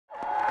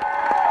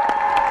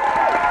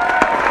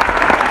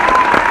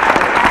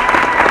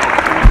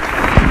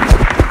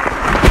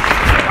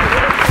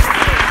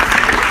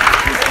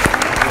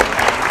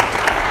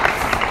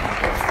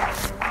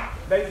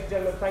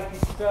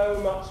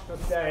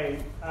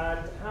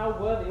And how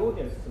were the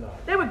audience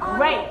tonight? They were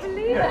great. I can't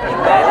believe it.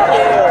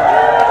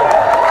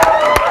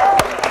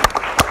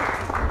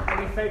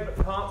 Any favourite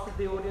parts of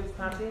the audience,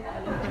 Patti?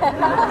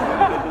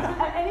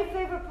 Any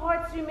favourite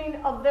parts, you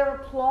mean, of their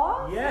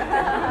applause?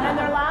 Yeah. And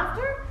their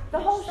laughter? The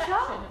whole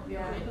show?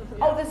 Yeah.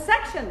 Oh, the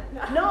section?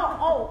 No,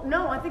 oh,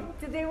 no, I think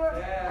they were...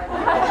 I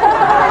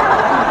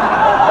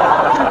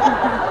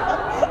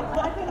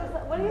think it was,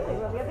 what do you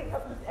think, Robbie? I think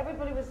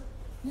everybody was...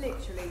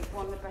 Literally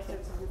one of the best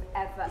episodes we've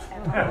ever.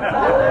 Amazing.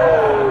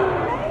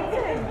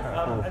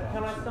 And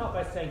can I start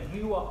by saying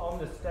you were on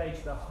the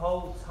stage the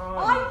whole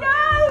time? I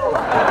know!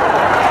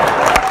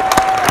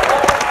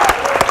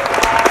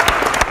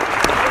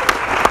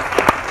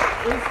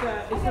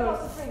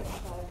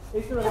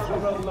 Is there another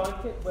role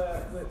like it,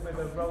 with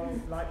a role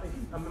like this?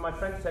 I mean, my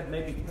friend said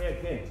maybe Peer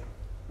Gynt.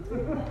 I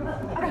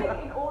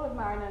think in all of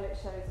Marianne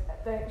Elliott's shows,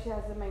 she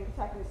has a main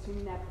protagonist who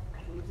never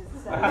leaves the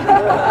stage.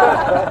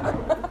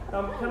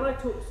 Can I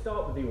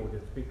start with the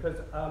audience? Because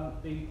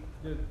the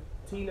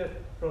Tina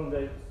from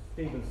the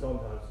Stephen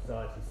Sondheim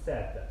Society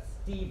said that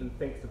Stephen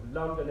thinks of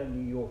London and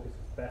New York as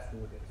his best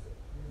audiences.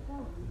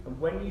 And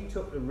when you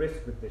took the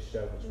risk with this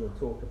show, which we'll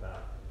talk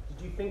about,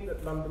 did you think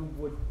that London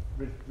would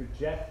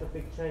reject the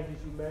big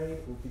changes you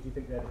made, or did you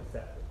think they'd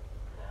accept it?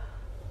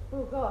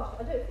 Oh gosh,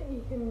 I don't think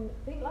you can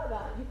think like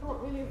that. You can't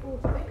really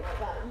afford to think like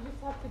that. You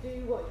just have to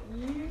do what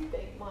you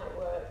think might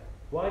work.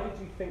 Why did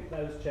you think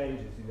those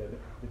changes,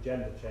 the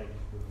gender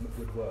changes,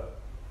 would work?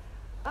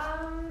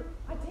 I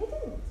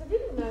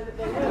didn't know that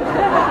they were.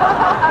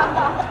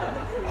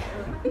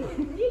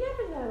 You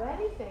never know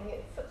anything.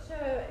 It's such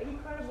an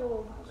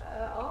incredible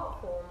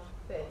art form,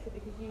 theatre,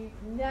 because you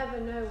never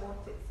know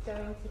what it's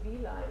going to be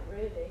like,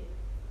 really.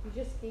 You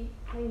just keep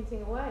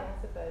painting away, I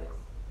suppose.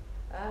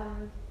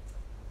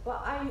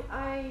 But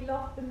I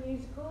loved the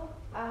musical,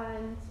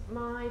 and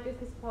my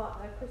business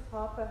partner, Chris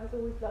Harper, has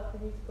always loved the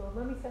musical.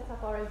 When we set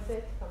up our own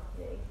theatre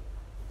company,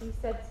 he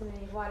said to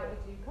me, why don't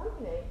we do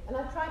company? And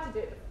I tried to do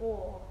it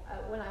before,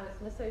 when I was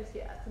an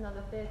associate at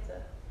another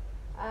theatre.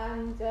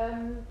 And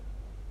for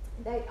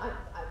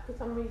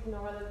some reason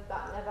or other,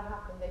 that never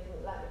happened. They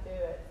didn't let me do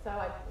it. So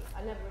I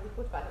never really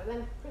thought about it. But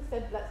then Chris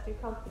said, let's do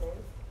company.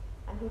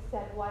 And he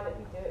said, why don't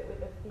we do it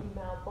with a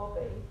female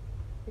Bobby?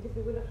 Because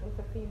we were looking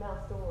for female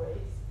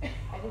stories.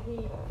 And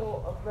he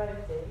thought of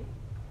Rosie.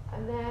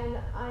 And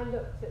then I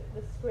looked at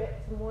the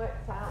script and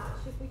worked out,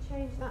 should we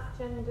change that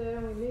gender,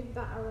 and we moved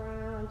that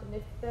around, and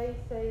if they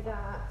say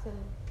that, and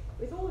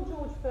it's all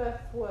George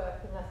Firth's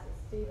work, unless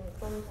it's Stephen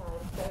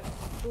Sondheim. So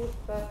George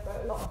Firth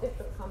wrote a lot of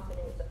different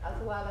companies,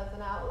 as well as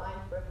an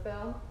outline for a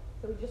film.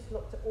 So we just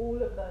looked at all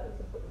of those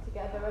and put them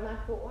together, and I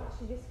thought, well,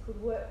 actually this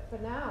could work for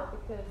now,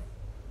 because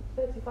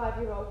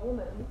 35-year-old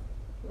woman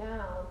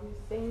now who's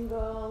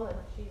single, and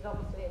she's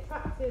obviously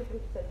attractive,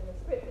 which says in the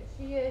script that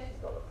she is,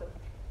 she's got lots of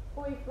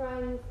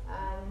boyfriends,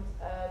 and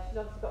she's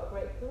obviously got a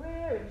great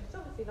career, and she's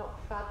obviously not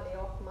badly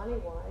off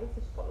money-wise, so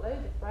she's got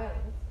loads of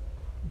friends,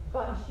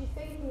 but she's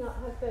thinking that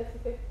her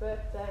 35th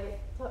birthday,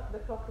 the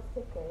clock is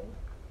ticking,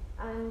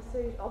 and so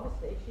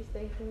obviously she's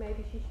thinking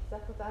maybe she should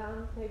settle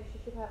down, maybe she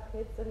should have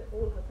kids, and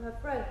all of her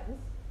friends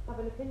have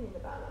an opinion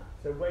about her.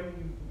 So when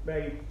you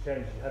made the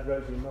change, you had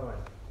Rosie in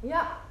mind?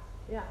 Yeah,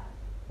 yeah.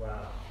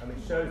 Wow. I mean,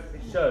 it shows,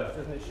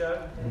 doesn't it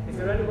show? Is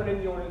there anyone in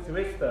the audience who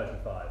is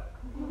 35?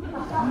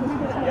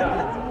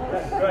 Yeah,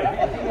 that's great.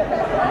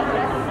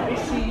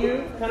 Is she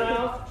you? Can I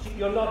ask?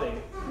 You're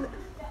nodding.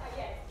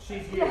 Yes.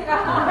 She's you.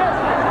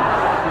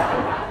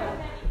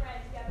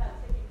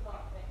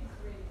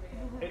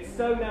 It's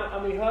so now,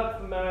 and we heard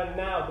from Marianne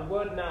now, the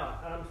word now,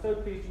 and I'm so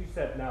pleased you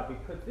said now,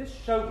 because this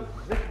show was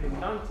written in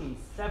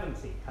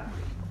 1970, Patti.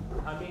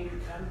 I mean,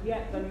 and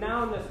yet the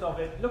nowness of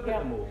it, look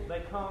at them all.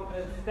 They can't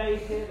stay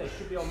here, they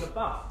should be on the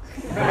bus.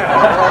 Did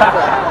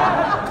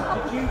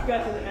you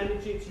get an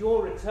energy? It's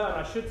your return.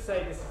 I should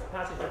say this is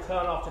Patti's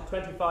return after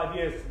 25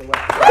 years to the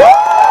West.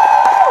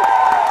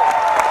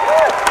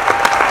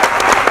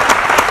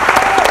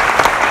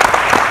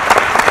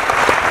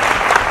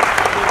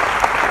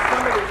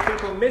 Some of these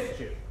people missed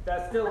you.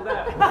 They're still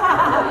there.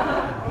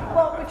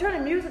 Well, we're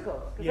turning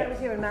musicals, because I was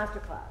here in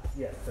Masterclass.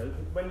 Yes, so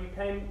when you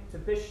came to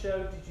this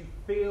show, did you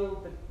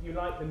feel that you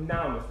liked the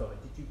nowness of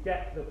it? Did you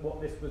get that what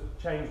this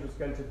change was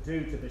going to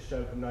do to this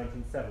show from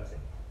 1970?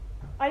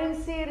 I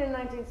didn't see it in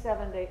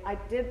 1970. I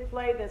did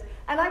play this,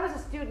 and I was a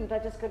student. I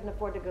just couldn't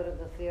afford to go to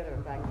the theater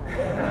back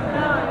then.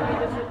 No,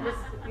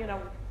 I mean,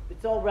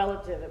 it's all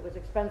relative. It was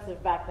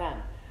expensive back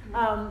then.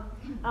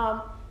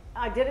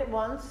 I did it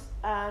once,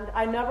 and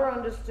I never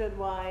understood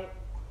why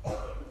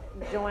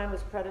Joanne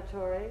was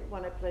predatory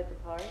when I played the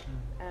part,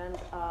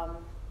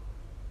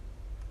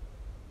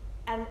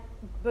 and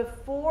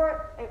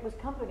before it was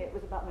company, it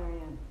was about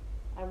Marianne.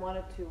 I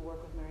wanted to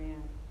work with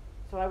Marianne,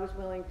 so I was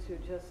willing to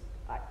just.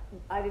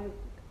 I didn't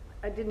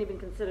even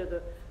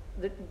consider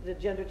the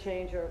gender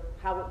change or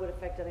how it would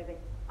affect anything.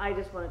 I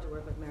just wanted to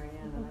work with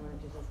Marianne, and I wanted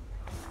to just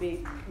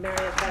be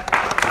Marianne's best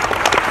friend.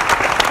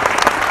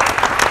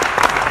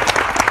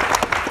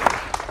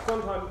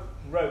 Sondheim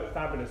wrote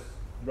fabulous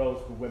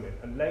roles for women,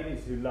 and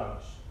Ladies Who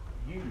Lunch,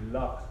 you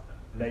loved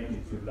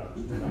ladies who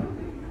lunched tonight.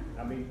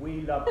 I mean,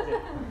 we loved it. Did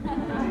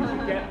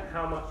you get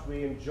how much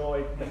we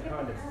enjoyed the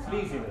kind of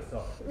sleaziness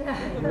of it?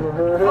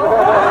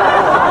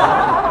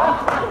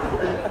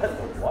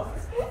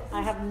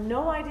 I have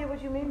no idea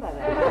what you mean by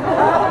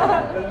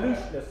that. The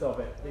looseness of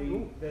it,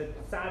 the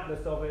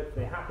sadness of it,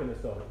 the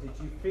happiness of it. Did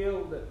you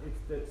feel that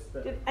it's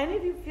that? Did any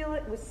of you feel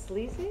it was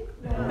sleazy?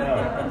 No.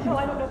 No,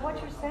 I don't know what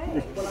you're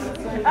saying. Well, I'm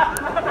saying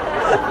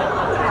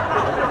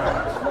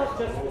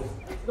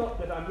it's not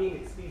that I mean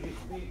it's sleazy.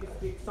 It's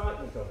the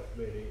excitement of it,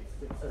 really.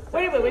 It's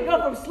Wait a minute, we go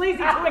from sleazy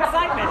to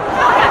excitement.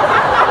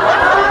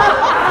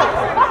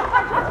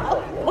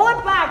 Pull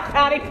it back,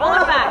 Patti, pull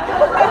it back.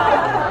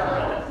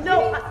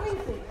 No,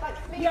 Slinky, like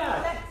slinky,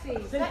 Yeah, sexy,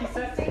 slinky,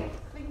 sexy.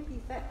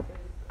 slinky, sexy.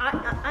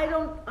 I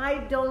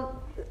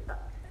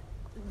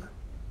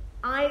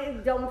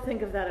don't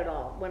think of that at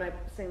all when I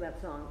sing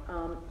that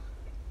song.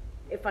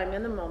 If I'm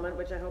in the moment,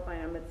 which I hope I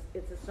am,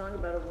 it's a song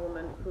about a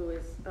woman who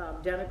is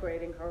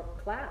denigrating her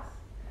class.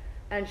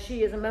 And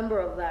she is a member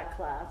of that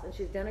class, and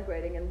she's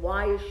denigrating, and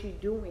why is she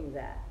doing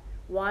that?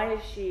 Why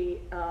is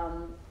she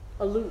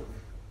aloof,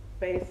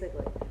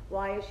 basically?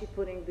 Why is she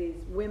putting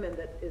these women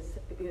that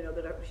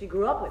she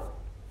grew up with,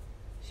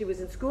 she was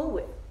in school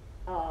with,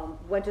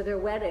 went to their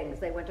weddings,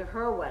 they went to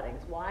her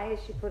weddings. Why is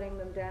she putting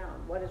them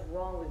down? What is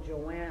wrong with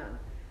Joanne?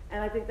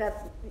 And I think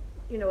that's,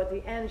 at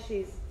the end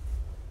she's,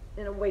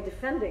 in a way,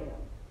 defending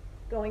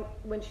them.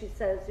 When she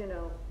says,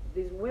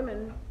 these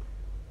women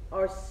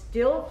are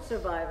still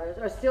survivors,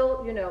 are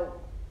still,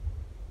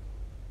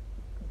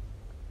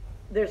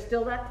 they're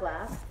still that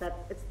class.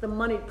 It's the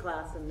moneyed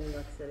class in New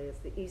York City.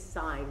 It's the East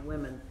Side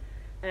women.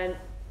 And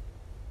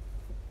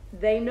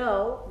they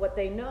know, what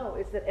they know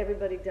is that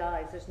everybody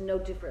dies. There's no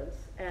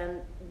difference.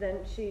 And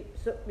then she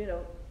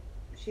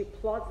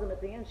applauds them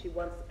at the end. She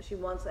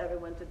wants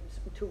everyone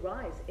to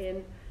rise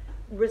in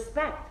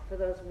respect for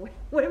those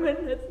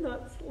women. It's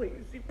not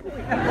sleazy,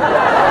 please.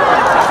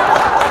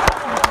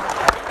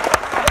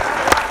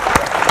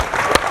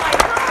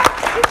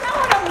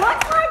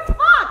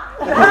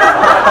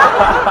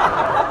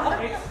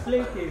 It's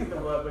slinky is the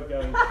word we're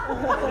going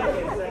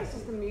for. It's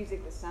just the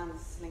music that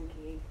sounds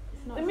slinky.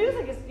 It's not The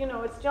music is,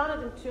 it's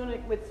Jonathan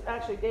Tunick with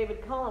actually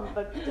David Cullum,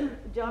 but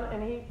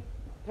and he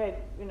paid,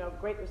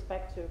 great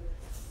respect to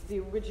the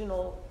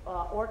original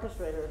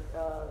orchestrator,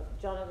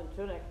 Jonathan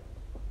Tunick.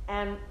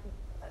 And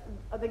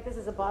I think this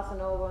is a bossa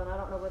nova, and I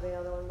don't know where the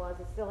other one was.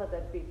 It still had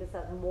that beat. This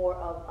has more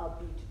of a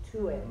beat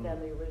to it than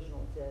the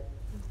original did.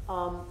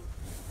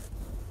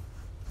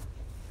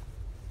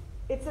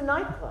 It's a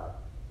nightclub.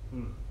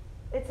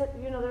 It's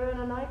they're in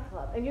a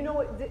nightclub, and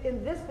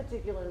in this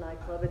particular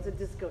nightclub, it's a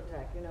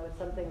discotheque. It's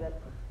something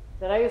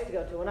that I used to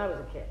go to when I was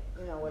a kid.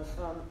 And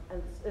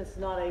it's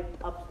not an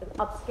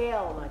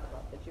upscale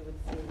nightclub that you would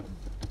see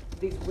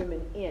these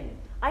women in.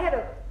 I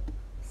had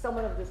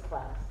someone of this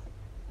class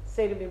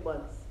say to me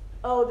once,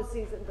 "Oh, the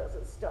season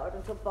doesn't start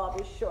until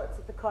Bobby's shorts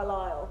at the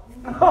Carlisle."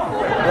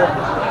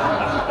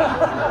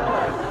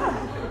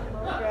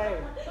 Okay.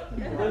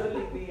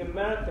 Rosalie, the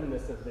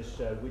Americanness of this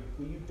show,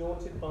 were you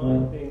daunted by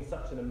being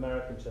such an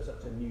American show,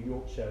 such a New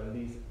York show, and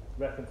these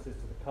references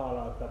to the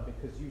Carlisle Club?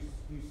 Because you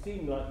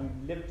seem like you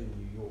lived in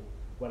New York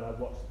when I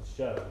watched the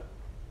show.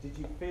 Did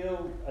you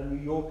feel a New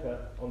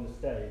Yorker on the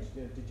stage?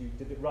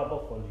 Did it rub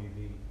off on you,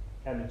 the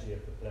energy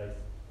of the place?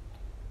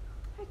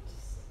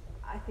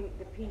 I think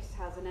the piece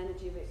has an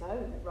energy of its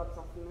own that rubs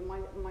off on me.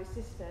 My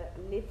sister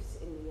lives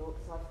in New York,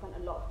 so I've spent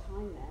a lot of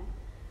time there.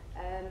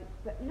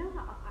 But no,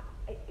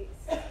 I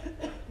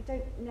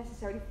don't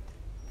necessarily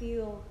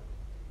feel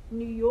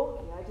New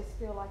Yorky. I just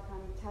feel like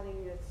I'm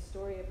telling the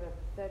story of a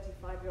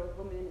 35-year-old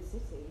woman in a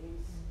city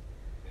who's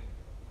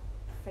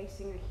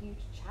facing a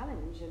huge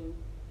challenge and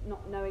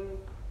not knowing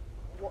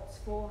what's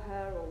for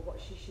her or what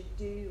she should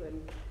do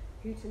and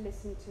who to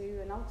listen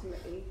to. And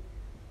ultimately,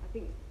 I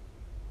think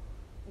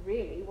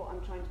really what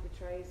I'm trying to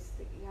portray is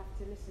that you have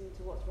to listen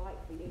to what's right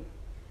for you.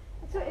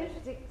 It's so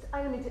interesting.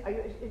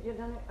 You're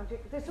done?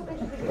 They're so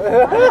interesting.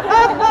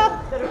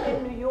 That are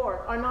in New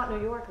York are not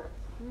New Yorkers.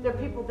 They're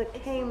people that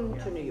came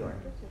to New York,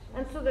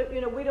 and so that I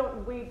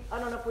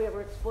don't know if we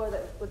ever explored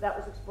that. That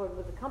was explored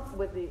with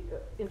the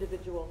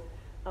individual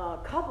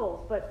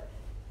couples, but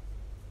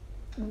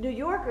New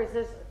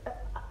Yorkers.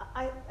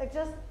 I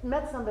just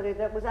met somebody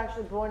that was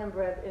actually born and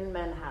bred in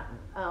Manhattan,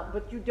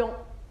 but you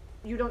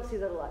don't see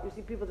that a lot. You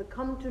see people that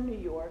come to New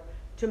York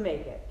to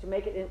make it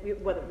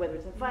whether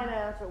it's in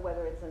finance or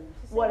whether it's in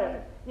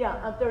whatever.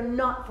 Yeah, they're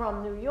not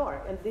from New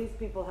York, and these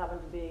people happen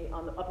to be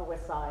on the Upper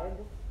West Side.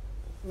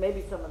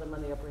 Maybe some of them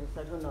on the Upper East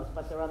Side, who knows?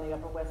 But they're on the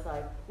Upper West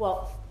Side.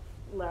 Well,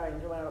 Larry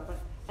and Joanna,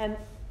 and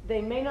they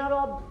may not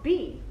all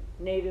be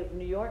native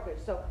New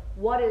Yorkers. So,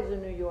 what is a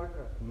New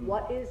Yorker?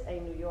 What is a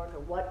New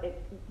Yorker?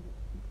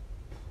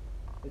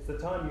 It's the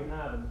time you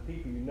have and the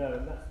people you know,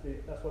 and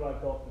that's what I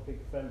got. The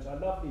big French. I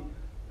love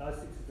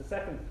it's the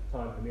second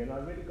time for me, and I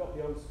really got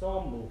the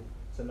ensemble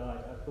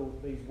tonight. I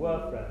thought these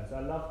were friends. I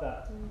love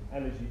that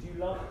energy. Do you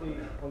love the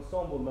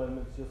ensemble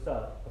moments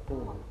yourself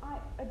performing? I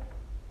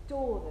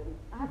adore them.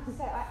 I have to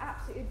say, I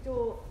absolutely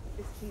adore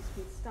this piece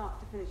from start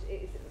to finish.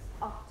 It is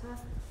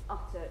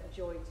utter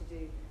joy to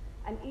do.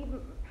 And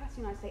even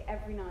Patti and I say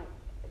every night,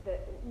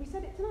 that we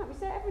said it tonight, we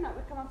say it every night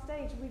we come on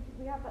stage,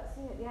 we have that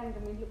scene at the end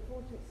and we look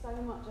forward to it so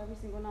much every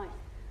single night.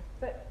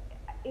 But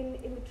in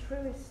the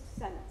truest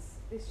sense,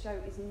 this show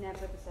is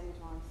never the same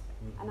twice.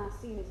 And our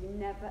scene is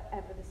never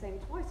ever the same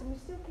twice, and we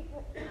still keep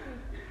thinking,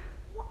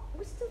 what?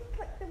 We're still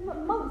like the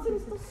months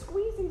and still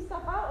squeezing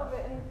stuff out of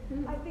it,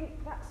 and I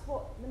think that's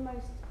what the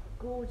most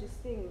gorgeous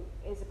thing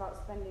is about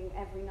spending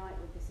every night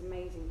with this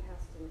amazing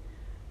cast and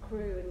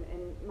crew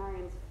and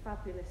Marianne's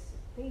fabulous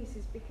piece,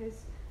 is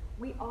because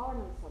we are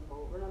an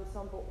ensemble. We're an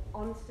ensemble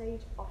on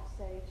stage, off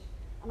stage,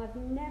 and I've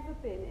never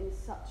been in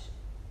such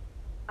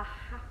a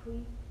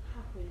happy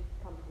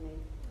company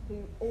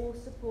who all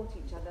support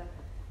each other,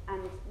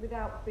 and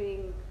without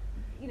being,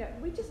 you know,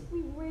 we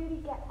really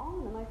get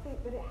on, and I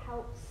think that it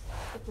helps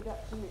the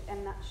production,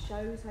 and that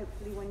shows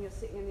hopefully when you're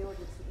sitting in the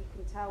audience that you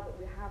can tell that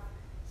we have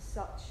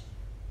such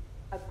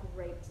a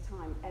great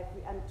time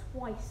and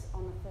twice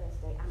on a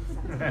Thursday and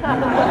Saturday.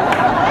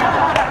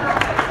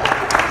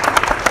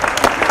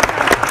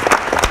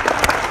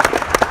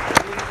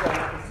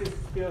 It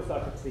feels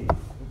like a team, it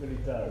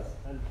really does.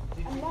 And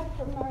led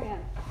from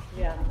Marianne.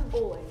 Yeah.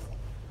 Always.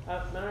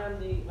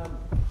 Marianne,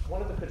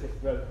 one of the critics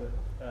wrote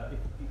that if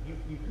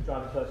you could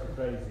drive a person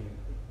crazy,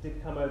 it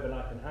did come over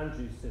like an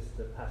Andrew's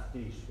Sister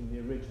pastiche in the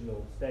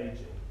original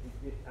staging.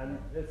 And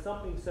there's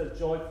something so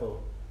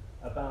joyful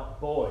about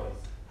boys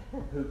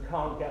who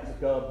can't get the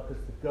girl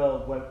because the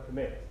girl won't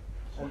commit.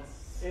 And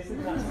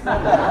isn't that so?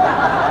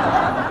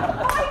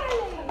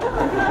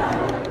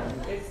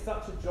 It's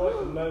such a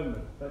joyful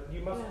moment, but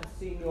you must have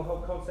seen your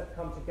whole concept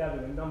come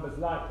together in numbers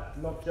like that,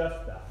 not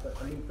just that. But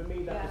I mean, for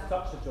me, that was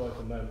such a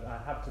joyful moment. I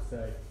have to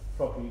say,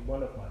 probably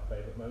one of my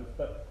favourite moments.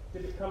 But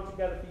did it come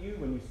together for you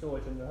when you saw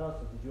it in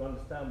rehearsal? Did you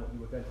understand what you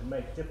were going to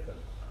make different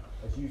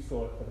as you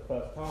saw it for the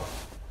first time?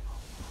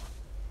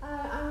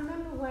 I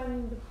remember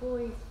when the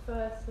boys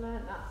first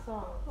learnt that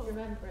song. Do you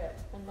remember it?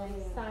 And they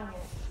sang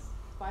it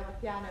by the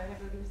piano, and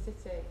everybody was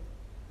sitting,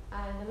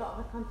 and a lot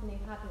of the company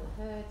hadn't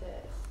heard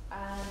it,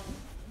 and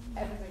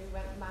everybody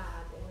went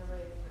mad in the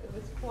room. It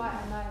was quite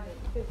a moment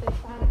because they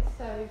sang it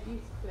so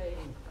beautifully,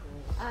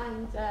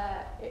 and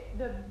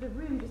the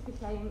room just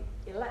became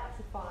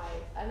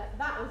electrified. And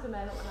that was a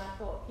moment when I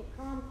thought, keep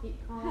calm, keep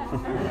calm.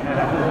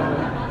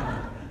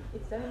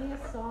 It's only a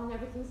song,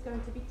 everything's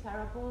going to be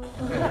terrible.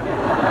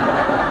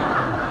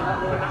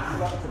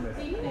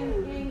 Keep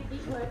thinking,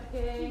 keep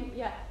working,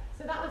 yeah.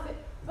 So that was it.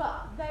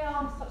 But they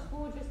are such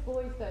gorgeous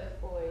boys, those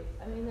boys.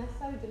 I mean, they're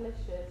so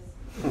delicious.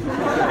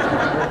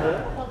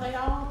 Well, they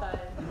are though.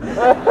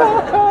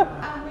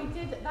 And we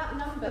did that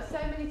number so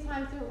many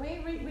times, didn't we?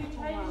 We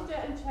changed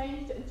it and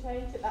changed it and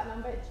changed it. That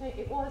number,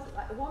 it was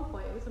like at one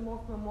point it was a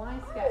Morecambe and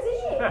Wise sketch. Oh,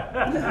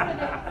 is it?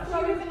 She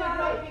was in a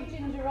great big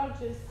Ginger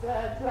Rogers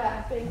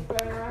dress being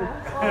thrown around.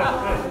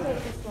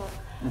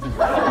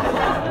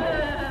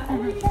 And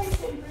we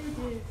changed it in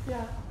previews,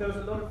 yeah. There was a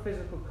lot of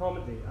physical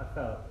comedy, I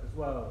felt, as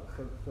well,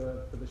 for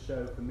the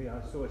show. For me,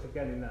 I saw it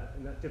again in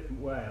that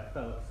different way. I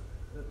felt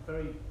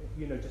very,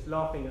 just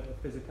laughing at the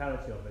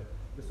physicality of it,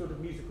 the sort of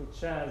musical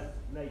chairs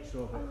nature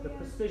of it, the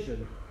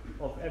precision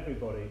of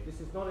everybody. This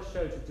is not a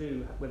show to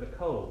do with a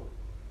cold.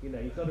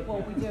 You've got to.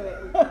 Well, we do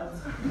it with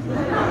colds. We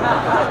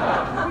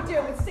do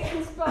it with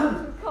sickness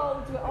bugs, with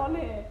colds. We're on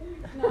here.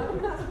 No,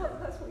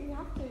 that's what you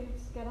have to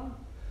just get on.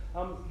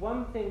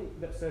 One thing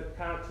that's a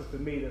character for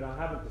me that I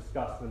haven't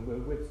discussed when we're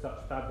with such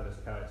fabulous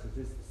characters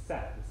is the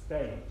set, the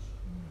stage.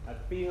 I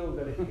feel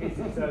that it is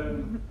its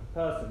own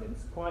person.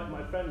 It's quite,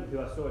 my friend who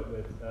I saw it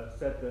with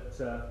said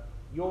that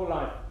your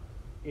life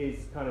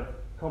is kind of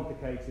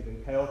complicated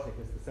and chaotic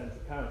as the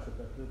central character,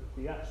 but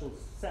the actual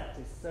set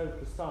is so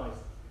precise.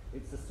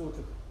 It's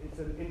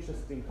an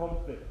interesting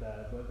conflict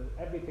there, where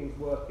everything's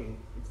working,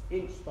 it's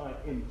inch by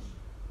inch,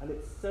 and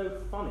it's so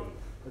funny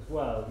as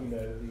well,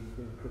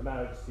 the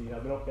marriage scene,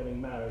 we're not getting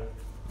married.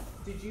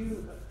 Did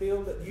you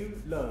feel that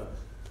you learned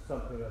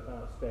something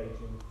about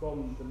staging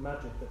from the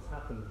magic that's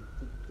happened?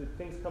 Did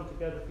things come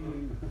together for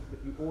you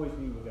that you always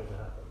knew were going to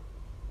happen?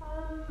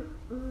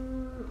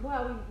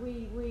 Well,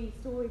 we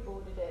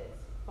storyboarded it,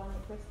 Bonnie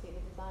Christie,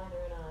 the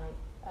designer, and I,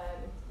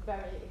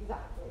 very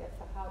exactly as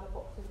to how the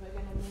boxes were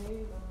going to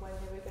move and when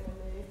they were going to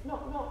move.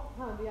 Not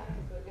how the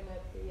actors were going to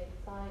be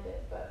inside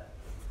it, but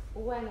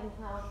when and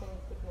how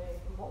things would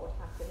move and what would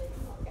happen if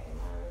you're not getting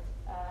married.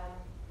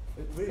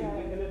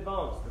 Really, in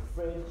advance, the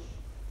fridge,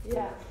 the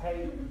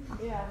cake.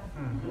 Yeah.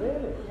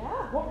 Really?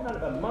 Yeah. What kind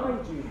of a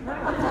mind do you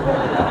have?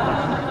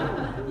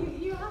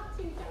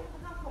 you don't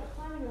have much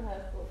time in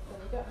rehearsals, and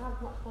you don't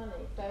have much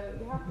money, so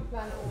you have to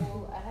plan it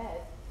all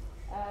ahead.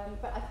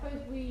 But I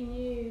suppose we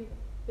knew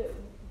that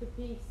the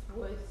piece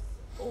was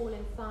all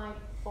inside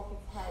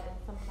Bobby's head, and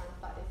sometimes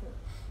that isn't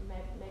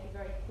maybe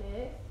very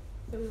clear.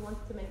 So we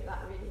wanted to make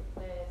that really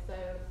clear. So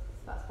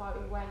that's why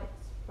we went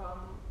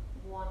from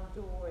one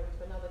door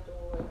into another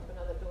door into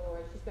another door,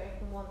 and she's going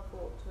from one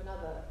thought to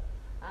another.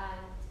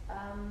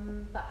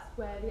 And that's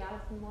where the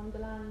Alice in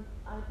Wonderland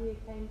idea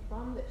came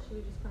from, that she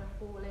was just kind of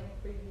falling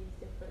through these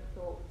different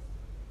thoughts.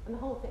 And the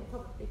whole thing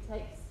probably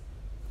takes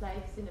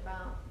place in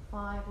about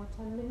 5 or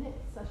 10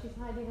 minutes, so she's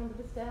hiding under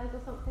the stairs or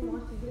something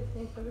while she's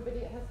listening to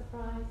everybody at her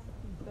surprise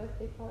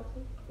birthday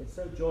party. It's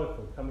so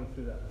joyful coming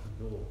through that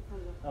little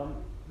door.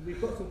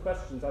 We've got some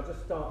questions. I'll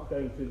just start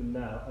going through them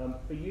now.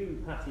 For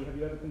you, Patti, have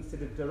you ever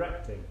considered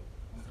directing?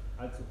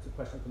 It's a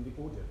question from the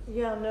audience.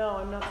 Yeah, no,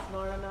 I'm not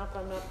smart enough.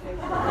 I'm not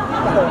patient.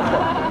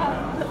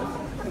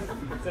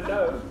 It's a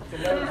no. It's a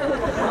no.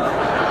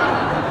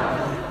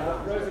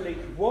 Rosalie,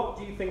 what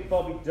do you think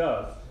Bobby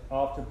does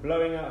after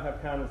blowing out her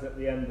candles at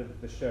the end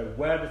of the show?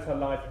 Where does her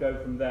life go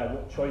from there?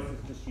 What choices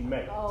does she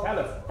make? Oh, Tell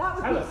us. That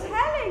would Tell be us.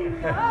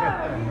 telling. No, you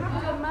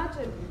have to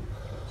imagine.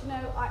 Do you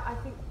know, I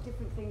think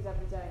different things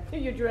every day.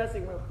 In your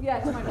dressing room.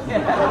 Yes, my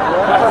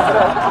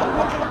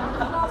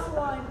glass of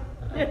wine.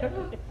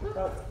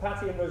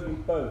 Patti and Rosalie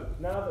both,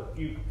 now that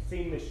you've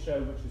seen this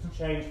show, which has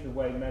changed the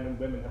way men and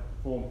women have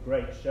performed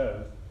great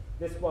shows,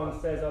 this one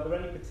says, are there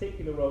any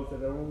particular roles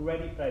that are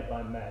already played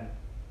by men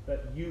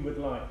that you would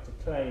like to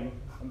claim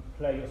and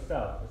play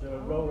yourself? Is there a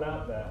role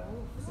out there?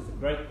 This is a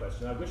great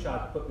question. I wish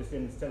I'd put this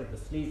in instead of the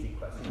sleazy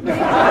question.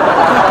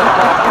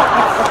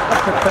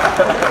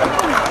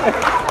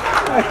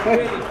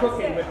 Really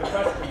cooking with the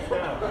questions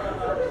now.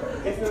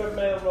 Is there a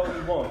male role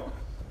you want?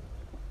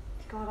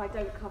 God, I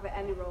don't cover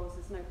any roles.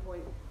 There's no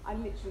point. I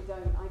literally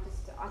don't.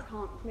 I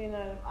can't. You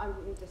know. I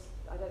don't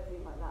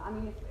think like that. I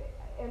mean,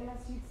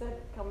 unless you'd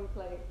said come and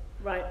play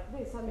Right.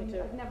 this, I mean,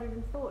 I'd never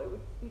even thought it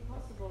would be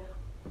possible.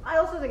 I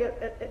also think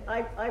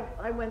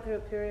I went through a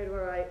period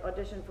where I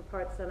auditioned for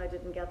parts and I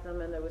didn't get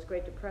them, and there was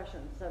Great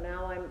Depression. So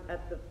now I'm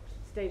at the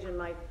stage in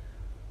my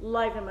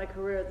life and my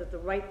career that the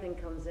right thing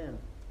comes in,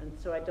 and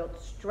so I don't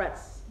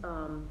stress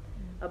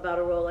about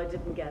a role I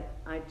didn't get.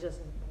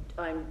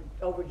 I'm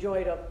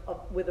overjoyed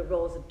with the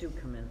roles that do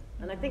come in.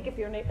 And I think if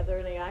there are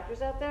any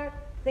actors out there,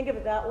 think of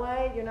it that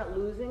way. You're not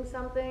losing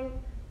something.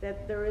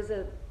 That there is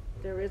a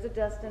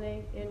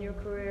destiny in your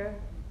career,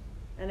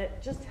 and it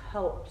just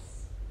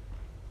helps.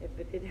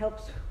 It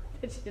helps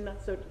that you're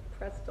not so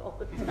depressed all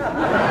the time.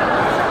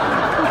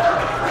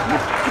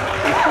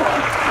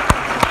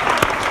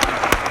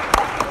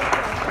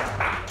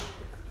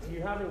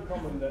 You have in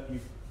common that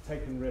you've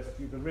taken risks.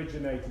 You've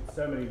originated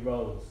so many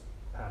roles,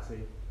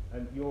 Patti,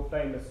 and you're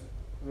famous,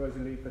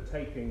 Rosalie, for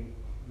taking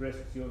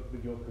risks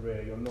with your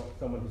career. You're not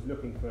someone who's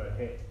looking for a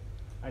hit.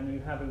 And you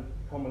have in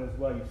common as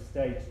well, you've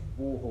staged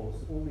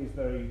Warhorse, all these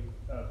very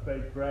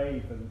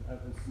brave, and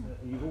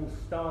you've all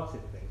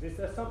started things. Is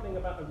there something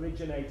about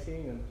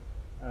originating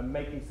and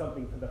making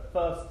something for the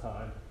first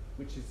time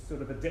which is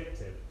sort of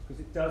addictive? Because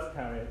it does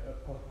carry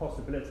a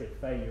possibility of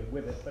failure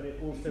with it, but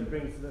it also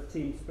brings the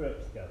team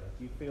spirit together.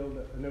 Do you feel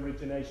that an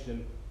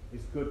origination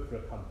is good for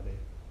a company,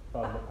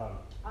 pardon the pun?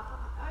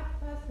 I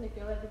personally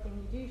feel everything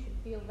you do should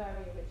feel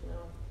very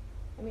original.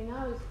 I mean,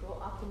 I was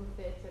brought up in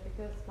the theatre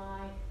because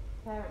my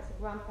parents and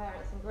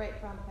grandparents and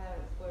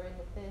great-grandparents were in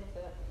the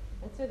theatre,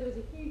 and so there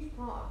was a huge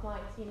part of my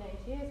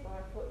teenage years where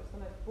I thought it was the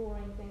most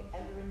boring thing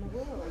ever in the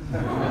world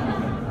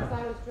because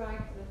I was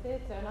dragged to the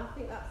theatre, and I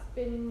think that's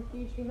been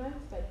hugely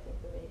motivating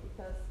for me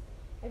because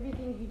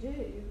everything you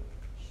do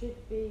should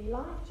be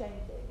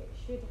life-changing. It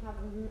should have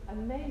a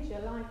major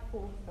life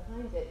force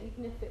behind it,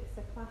 even if it's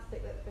a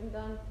classic that's been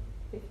done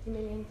 50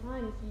 million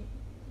times.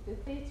 The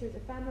theatre is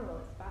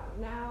ephemeral. It's about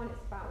now, and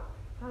it's about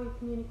how you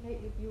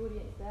communicate with the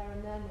audience there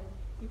and then, and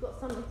you've got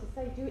something to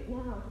say. Do it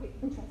now, do it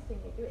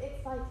interestingly, do it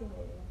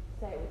excitingly, and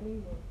say it with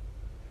meaning.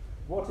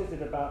 What is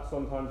it about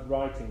sometimes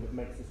writing that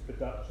makes this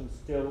production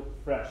still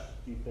fresh,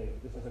 do you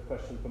think? This is a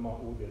question from our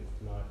audience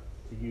tonight,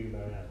 to you,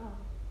 Marianne.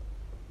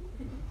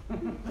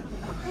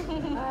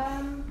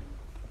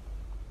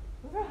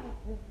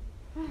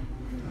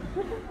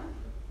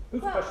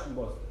 Whose question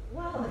was it?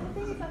 Well, the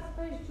thing is, I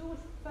suppose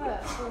George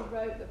first, who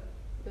wrote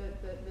the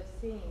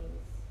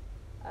scenes,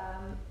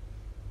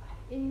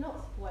 in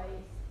lots of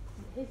ways,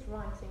 his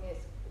writing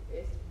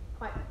is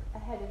quite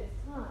ahead of its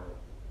time.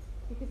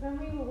 Because when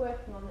we were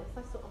working on this,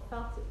 I sort of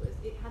felt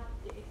it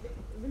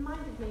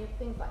reminded me of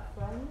things like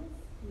Friends,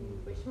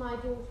 which my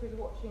daughter is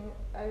watching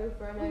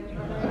over and over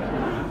and over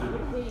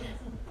and repeat.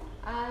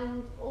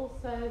 And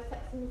also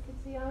Sex and the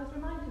City. I was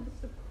reminded of the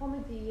sort of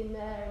comedy in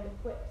there and the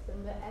quips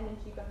and the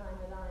energy behind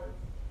the lines.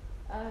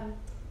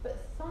 But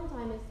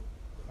sometimes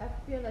I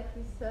feel like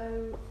he's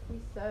so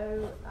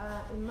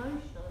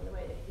emotional in the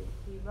way that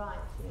he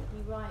writes. You know,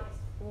 he writes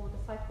for the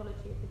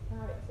psychology of the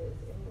characters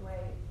in the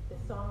way the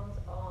songs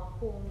are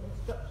formed and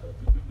structured.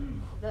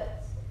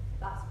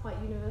 That's quite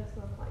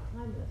universal and quite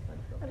timeless, I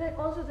feel. And I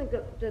also think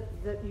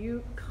that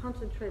you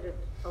concentrated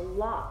a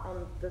lot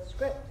on the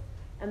script.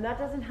 And that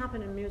doesn't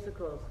happen in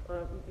musicals.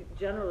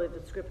 Generally,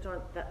 the scripts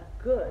aren't that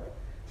good,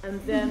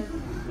 and then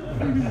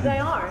they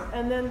aren't.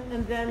 And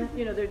then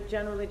you know, they're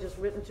generally just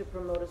written to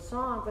promote a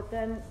song. But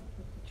then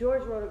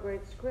George wrote a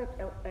great script,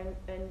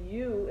 and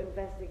you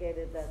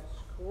investigated that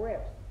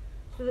script.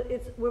 So that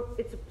it's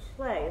a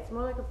play. It's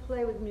more like a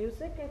play with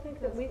music, I think,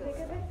 that we think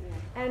of it.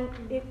 And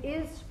it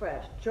is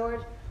fresh.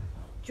 George.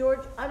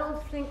 I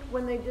don't think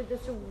when they did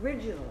this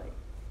originally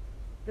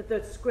that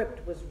the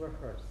script was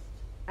rehearsed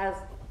as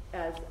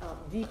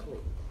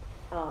deeply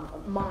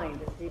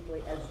mind as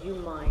deeply as you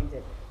mind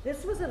it.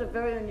 This was a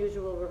very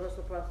unusual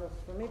rehearsal process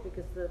for me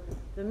because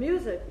the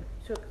music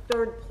took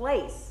third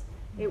place.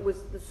 It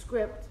was the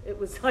script, it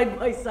was Side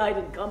by Side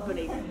and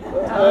Company. And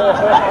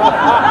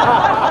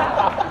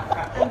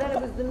then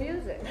it was the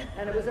music.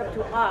 And it was up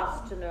to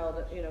us to know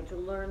that, to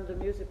learn the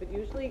music. But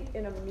usually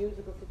in a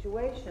musical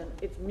situation,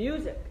 it's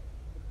music.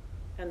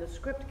 And the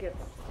script gets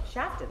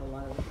shafted a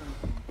lot of the time.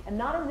 And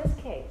not in this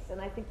case.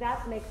 And I think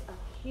that makes a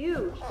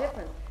huge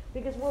difference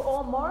because we're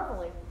all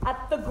marveling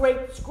at the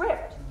great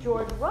script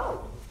George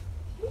wrote.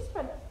 We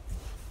spent,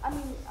 I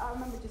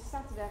remember just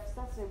Saturday after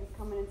Saturday we'd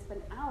come in and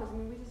spend hours.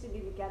 We just didn't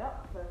even get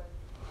up for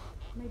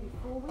maybe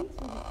 4 weeks.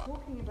 We were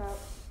talking about...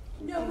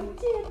 No, we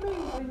did,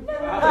 really. On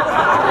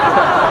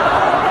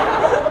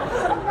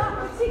that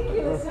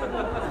particular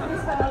summer, we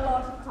spent a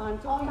lot of time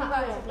talking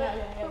about it. But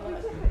we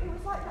did, it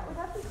was like that with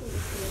everything.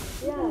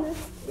 Even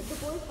with the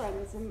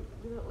boyfriends and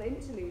the little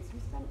interludes, we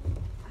spent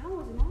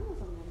hours and hours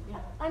on them.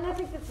 Yeah. And I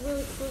think that's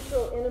really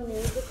crucial in a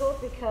musical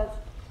because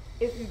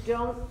if you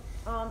don't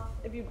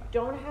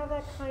have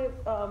that kind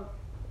of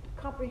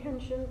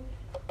comprehension,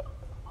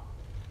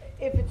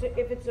 if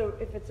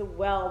it's a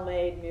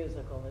well-made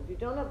musical, if you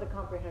don't have the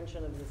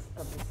comprehension of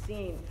the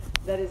scene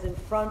that is in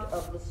front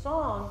of the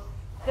song,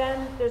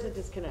 then there's a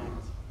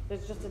disconnect.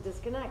 There's just a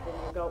disconnect, and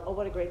you go, "Oh,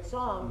 what a great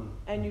song,"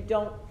 and you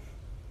don't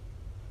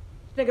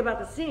think about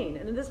the scene.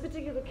 And in this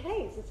particular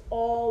case, it's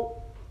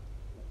all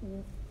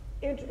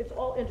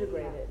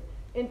integrated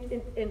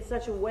in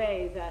such a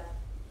way that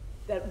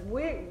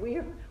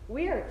we're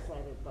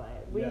excited by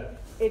it.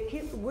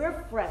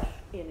 We're fresh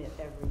in it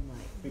every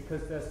night.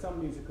 Because there's some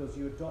musicals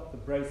you adopt the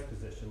brace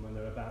position when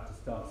they're about to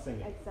start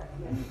singing.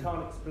 Exactly. And you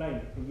can't explain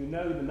it, and you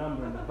know the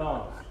number in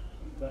advance.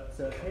 But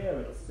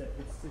here it's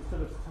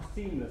sort of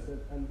seamless.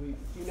 And do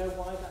you know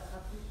why that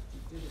happened?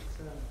 Do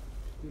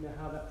you know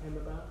how that came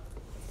about?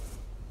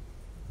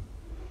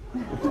 I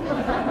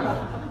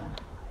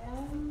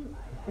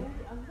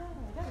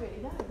don't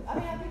really know. I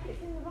think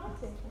it's in the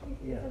writing.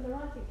 It's in the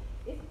writing.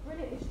 It's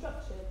brilliantly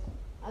structured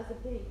as a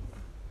piece.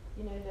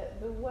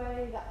 The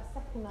way that the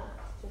second act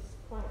just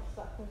cranks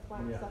up and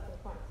cranks up and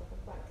cranks up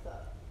and cranks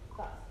up.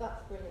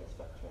 That's brilliant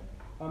structuring.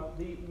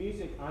 The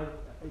music,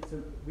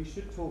 we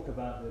should talk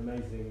about the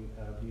amazing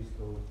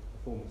musical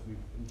performance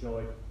we've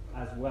enjoyed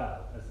as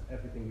well as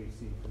everything we've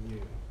seen from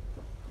you.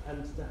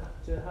 And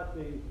to have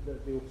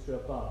the orchestra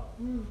above,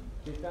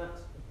 did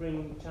that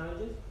bring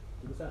challenges?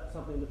 Was that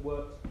something that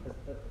worked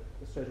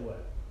straight away?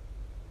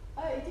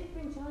 It did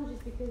bring challenges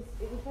because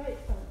it was very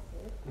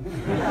expensive. We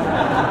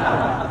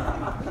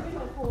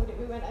couldn't afford it,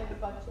 we went over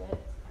budget.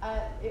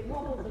 It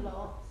wobbled a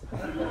lot,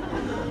 and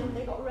then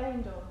they got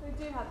rained on. They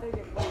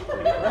get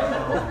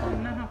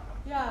rained on.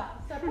 Yeah,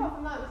 so apart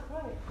from that, it was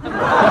great.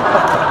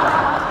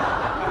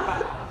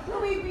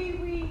 Well, we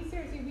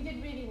seriously, we did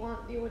really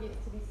want the audience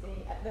to be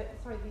seen,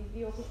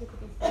 the orchestra to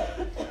be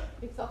seen,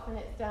 because often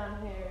it's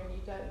down here and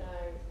you don't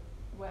know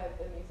where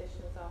the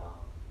musicians are.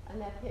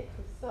 And they're picked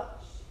with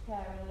such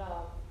care and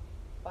love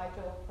by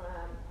Joel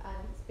Fram, and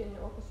it's been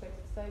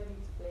orchestrated so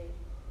beautifully.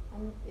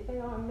 And they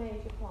are a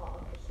major part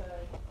of the show.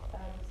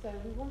 So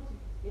we wanted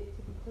it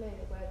to be clear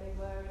where they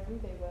were and who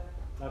they were.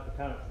 Like a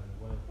character in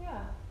a way.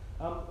 Yeah.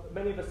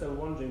 Many of us are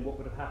wondering what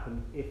would have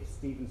happened if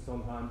Stephen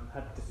Sondheim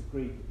had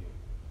disagreed with you.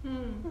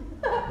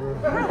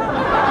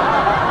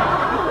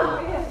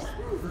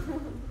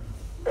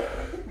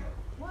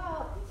 Well,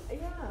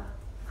 yeah.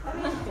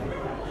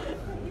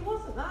 He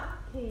wasn't that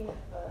keen at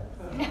first.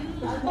 I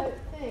don't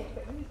think,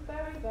 but he's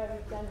very,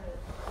 very generous.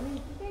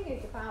 The thing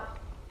is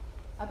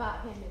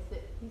about him is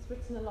that he's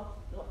written lots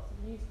of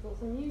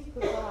musicals, and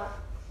musicals are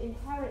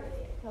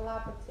inherently a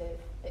collaborative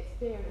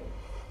experience.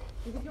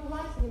 Because if you're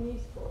writing a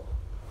musical,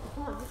 you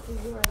can't just do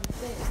your own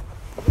thing.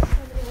 There's so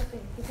many other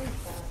things to think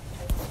about.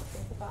 You've got to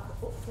think about the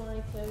book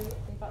writer, you've got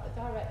to think about the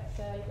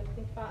director, you've got to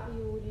think about the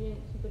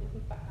audience, you've got to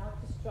think about how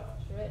to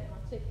structure it, how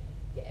to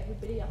get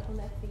everybody up on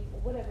their feet, or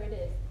whatever it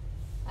is.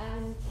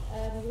 And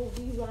you're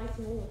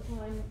rewriting all the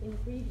time in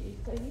previews.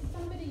 So he's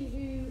somebody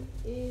who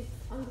is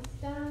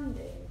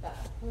understanding that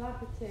the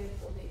collaborative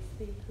or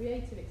the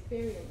creative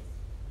experience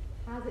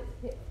has its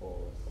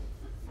pitfalls,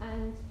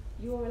 and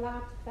you're allowed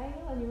to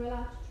fail and you're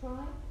allowed to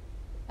try.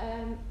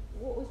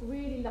 What was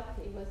really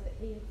lucky was that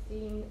he had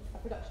seen a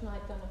production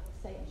I'd done of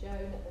St.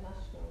 Joan at the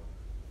National,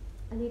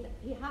 and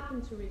he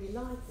happened to really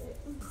like it.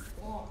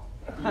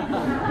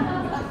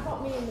 That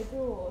got me in the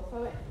door, so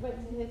I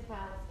went to his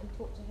house and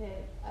talked to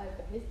him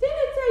over his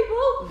dinner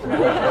table. The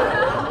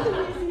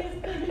easiest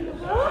thing in the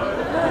world.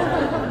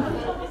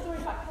 He told me a story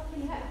about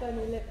Catherine Hepburn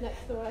who lived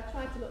next door. I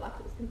tried to look like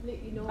it was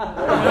completely normal. And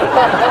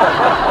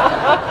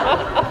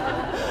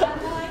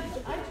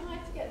I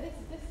tried to get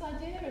this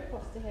idea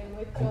across to him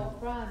with Joel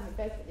Fram,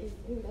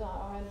 who was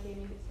our MD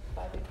music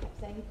supervisor, who kept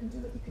saying, "You can do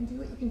it, you can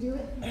do it, you can do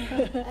it."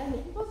 And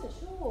he wasn't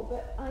sure,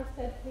 but I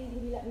said, "Please,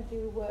 will you let me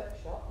do a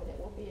workshop? And it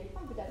will be a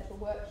confidential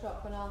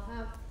workshop, and I'll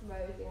have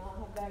Rosie, and I'll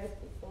have various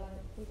people, and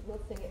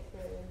we'll sing it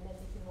through, and then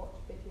you can watch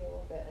a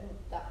video of it." And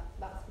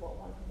that's what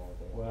won him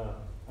over.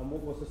 Wow. And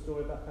what was the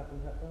story about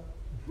Catherine Hepburn?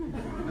 I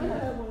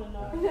don't want to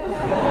know.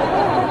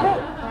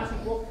 Patti,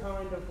 what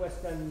kind of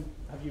West End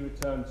have you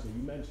returned to?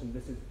 You mentioned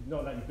this is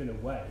not that you've been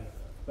away,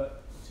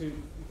 but to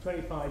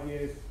 25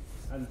 years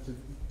and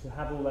to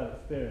have all that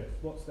experience,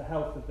 what's the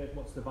health of it,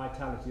 what's the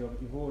vitality of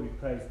it? You've already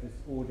praised this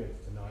audience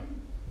tonight,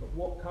 but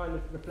what kind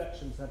of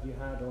reflections have you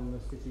had on the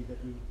city that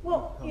you?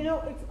 Well, you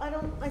know,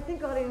 I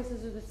think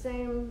audiences are the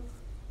same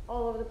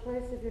all over the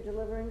place if you're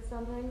delivering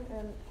something,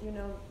 and you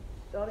know,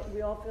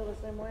 we all feel the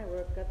same way.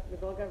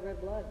 We've all got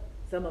red blood.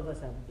 Some of us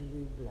have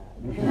blue blood.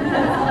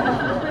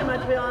 Pretty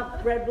much we all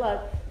have red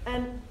blood.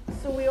 And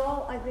so we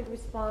all, I think,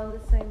 respond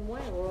the same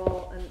way. We're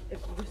all, and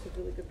if there's a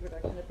really good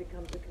production, it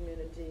becomes a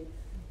community,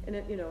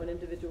 and you know, an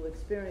individual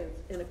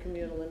experience in a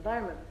communal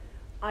environment.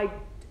 I'm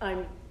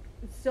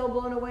so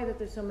blown away that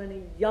there's so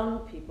many young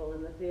people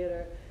in the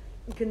theater,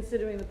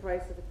 considering the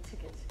price of a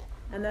ticket.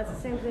 And that's the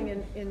same thing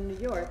in New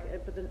York,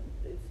 but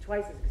it's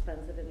twice as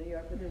expensive in New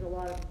York, but there's a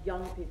lot of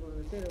young people in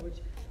the theater,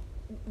 which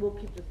will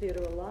keep the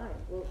theater alive.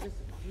 Will just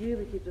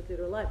really keep the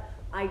theater alive.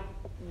 I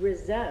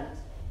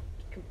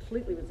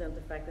completely resent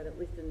the fact that at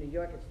least in New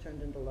York it's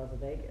turned into Las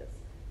Vegas.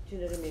 Do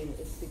you know what I mean?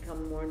 It's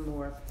become more and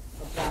more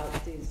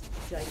about these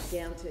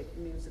gigantic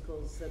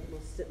musicals that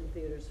will sit in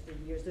theaters for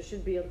years. There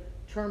should be a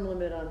term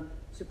limit on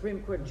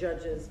Supreme Court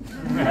judges.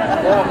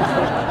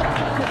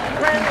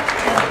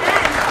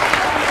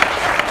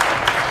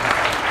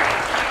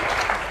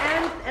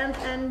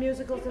 And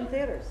musicals in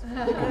theaters,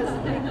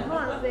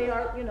 because they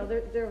are, you know,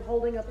 they're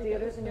holding up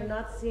theaters, and you're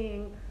not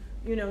seeing,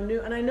 you know, new.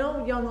 And I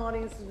know young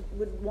audiences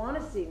would want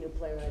to see new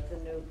playwrights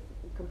and new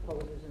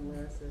composers and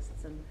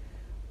lyricists, and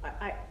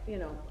you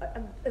know,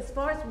 as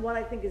far as what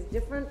I think is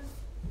different,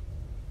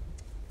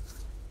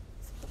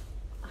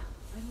 I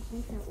don't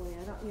think that way.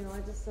 I don't, you know,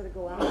 I just sort of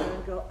go out there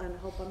and go and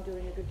hope I'm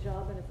doing a good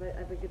job, and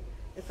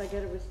if I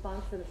get a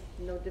response, then it's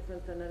no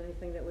different than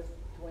anything that was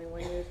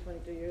 21 years,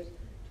 22 years.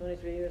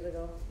 23 years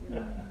ago, you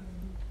know,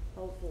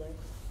 hopefully.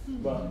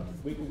 Well,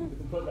 we can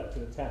put that to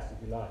the test if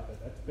you like, but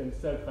it's been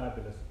so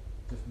fabulous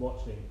just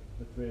watching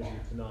the three of you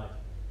tonight.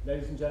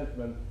 Ladies and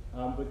gentlemen,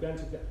 we're going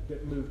to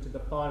move to the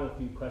final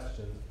few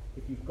questions.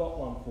 If you've got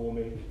one for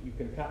me, you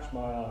can catch my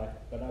eye,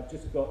 but I've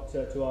just got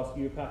to ask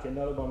you, Patti,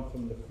 another one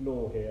from the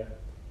floor here.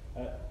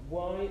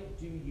 Why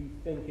do you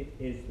think it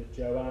is that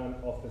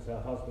Joanne offers her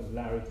husband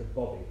Larry to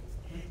Bobby?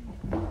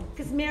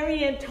 Because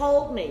Marianne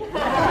told me.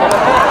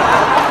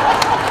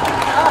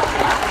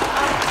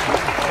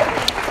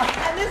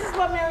 And this is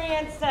what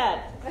Marianne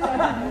said.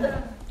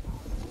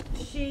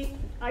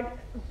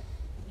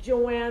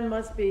 Joanne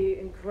must be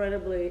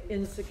incredibly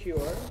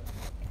insecure,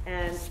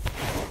 and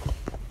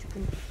to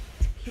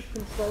keep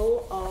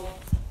control of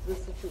the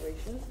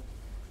situation,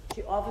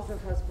 she offers her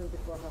husband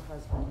before her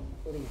husband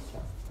leaves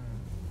her.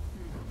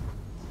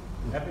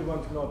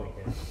 Everyone's nodding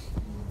here.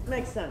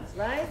 Makes sense,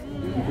 right?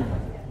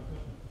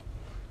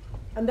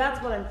 And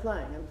that's what I'm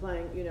playing. I'm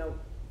playing, you know,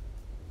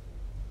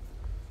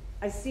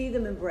 I see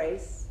them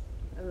embrace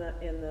in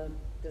the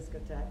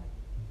discotheque.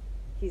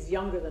 He's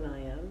younger than I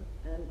am,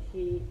 and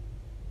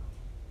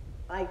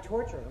I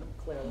torture him,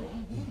 clearly.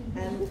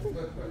 And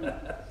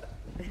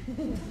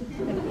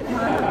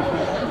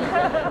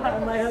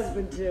and my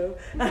husband too.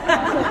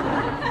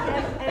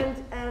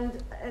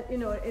 and you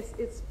know,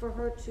 it's for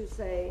her to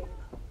say,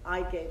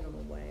 I gave him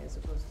away, as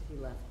opposed to he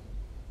left.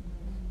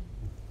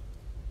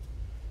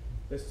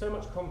 There's so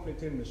much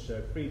conflict in the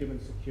show, freedom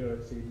and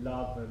security,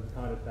 love, and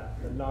kind of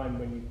the line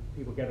when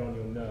people get on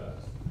your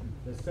nerves.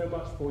 There's so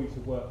much for you to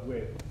work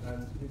with,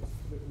 and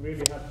it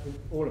really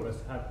all of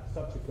us had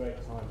such a great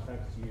time,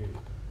 thanks to you.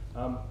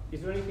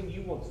 Is there anything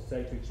you want to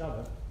say to each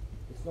other?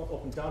 It's not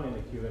often done in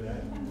a Q&A.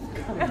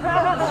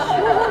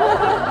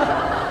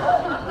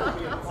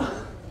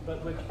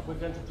 But we're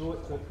going to draw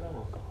it to a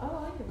close.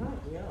 Oh, I can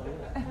write. We are,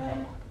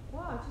 yeah.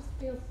 Wow, I just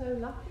feel so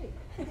lucky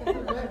to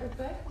have worked with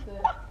both of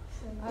them.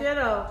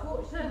 Ditto.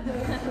 Tortured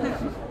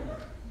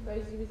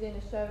Rosie was in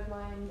a show of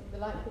mine, The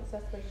Light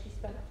Princess, where she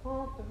spent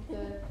half of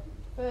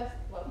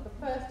the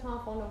first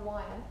half on a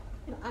wire,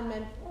 and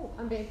then,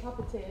 I'm being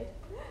puppeteered.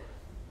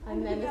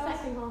 And then the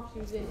second half she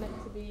was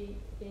meant to be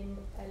in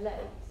a lake,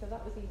 so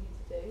that was easy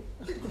to do.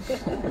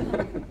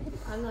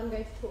 And I'm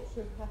going to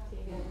torture Patti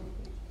again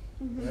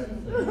in the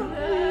future.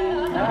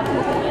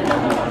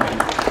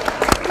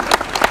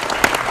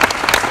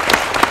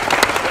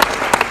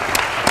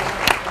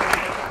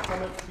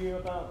 Comments to you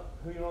about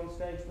who you're on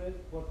stage with,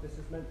 what this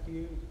has meant for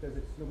you? Because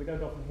we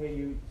don't often hear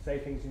you say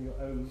things in your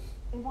own...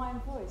 In my own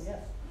voice?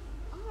 Yes.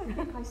 Oh, I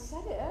think I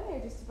said it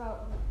earlier, just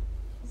about,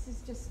 this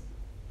is just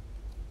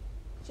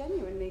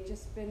genuinely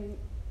just been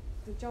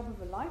the job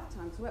of a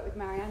lifetime. To work with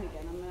Marianne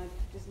again, I mean, I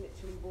just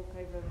literally walk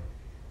over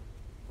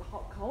the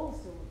hot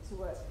coals to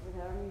work with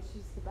her. I mean,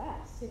 she's the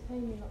best. They pay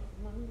me lots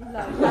of money.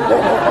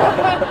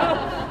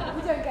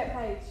 We don't get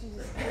paid. She's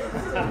just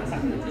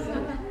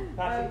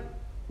Patti?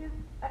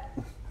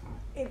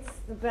 It's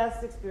the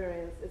best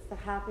experience. It's the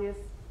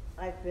happiest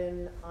I've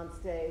been on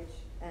stage,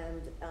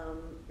 and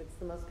it's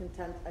the most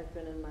content I've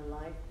been in my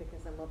life,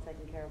 because I'm well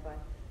taken care of by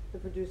the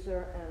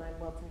producer, and I'm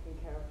well taken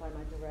care of by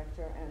my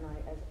director, and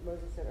as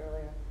Rosie said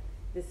earlier,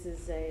 this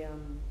is a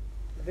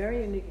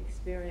very unique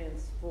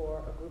experience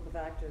for a group of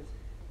actors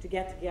to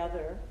get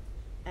together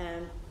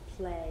and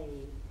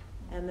play,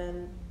 and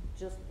then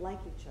just like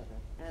each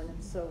other. And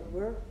so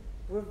we're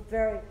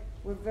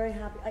very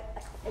happy.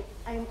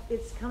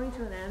 It's coming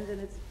to an end, and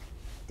it's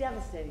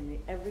devastating me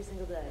every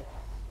single day.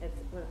 It's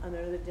when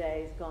another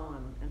day is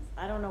gone, and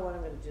I don't know what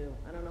I'm going to do.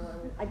 I don't know what I'm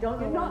going to. I don't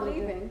know. You're what not I'm gonna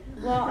leaving.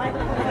 Do. Well,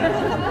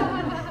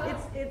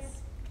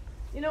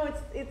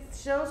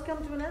 it's shows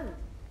come to an end,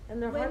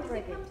 and they're When does it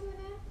heartbreaking. come to an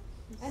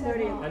end?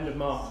 30th. End of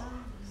March.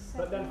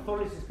 But then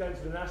Follies is going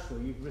to the National.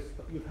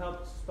 You've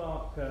helped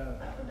spark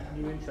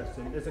new interest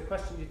in. There's a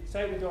question. You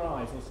say it with your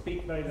eyes or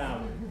speak very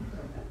loudly.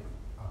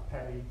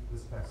 Patti,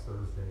 this past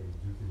Thursday,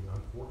 due to the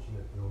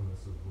unfortunate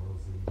illness of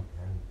Rosie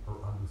and her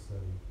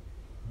understudy,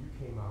 you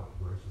came out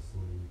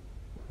graciously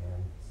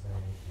and sang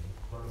an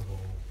incredible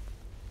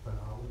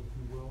finale, if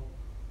you will.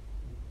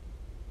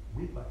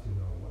 We'd like to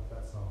know what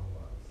that song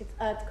was.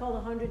 It's called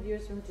 100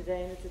 Years From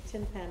Today, and it's a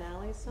Tin Pan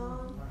Alley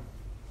song.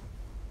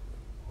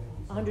 Thank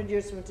you so 100 much.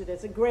 Years From Today.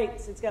 It's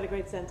got a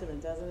great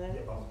sentiment, doesn't it?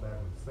 Yeah, that's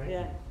fabulous. Thank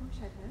Yeah. you. I wish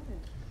I'd heard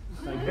it.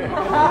 Thank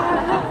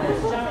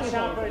you.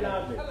 Shout very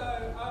loudly.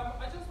 Hello,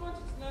 I just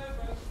wanted to know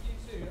about you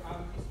two. You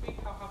speak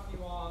how happy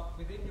you are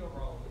within your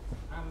roles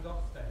and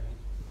off stage.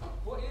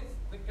 What is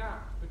the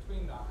gap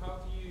between that? How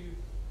do you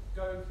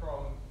go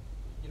from,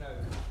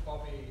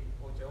 Bobby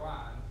or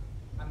Joanne,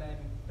 and then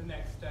the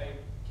next day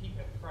keep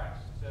it fresh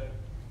to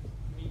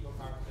meet your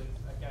characters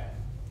again?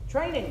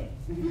 Training.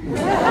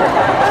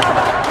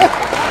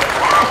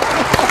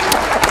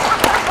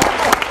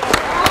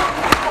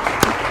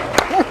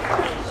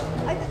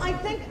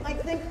 I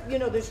think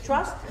there's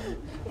trust.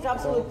 There's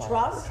absolute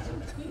trust.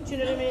 Do you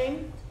know what I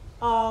mean?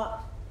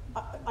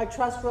 I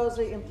trust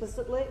Rosalie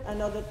implicitly. I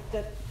know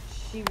that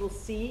she will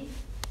see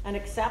and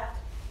accept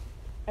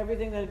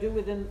everything that I do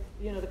within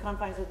the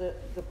confines of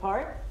the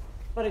part.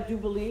 But I do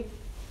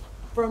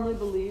firmly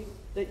believe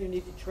that you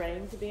need to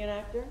train to be an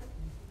actor.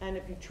 And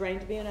if you train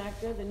to be an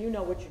actor, then you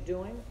know what you're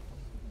doing.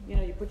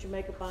 You put your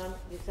makeup on,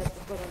 you set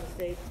your foot on the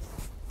stage,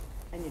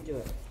 and you do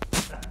it.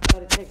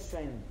 But it takes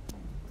training.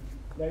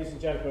 Ladies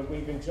and gentlemen,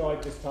 we've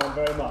enjoyed this time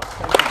very much.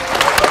 Thank you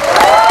very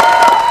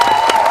much.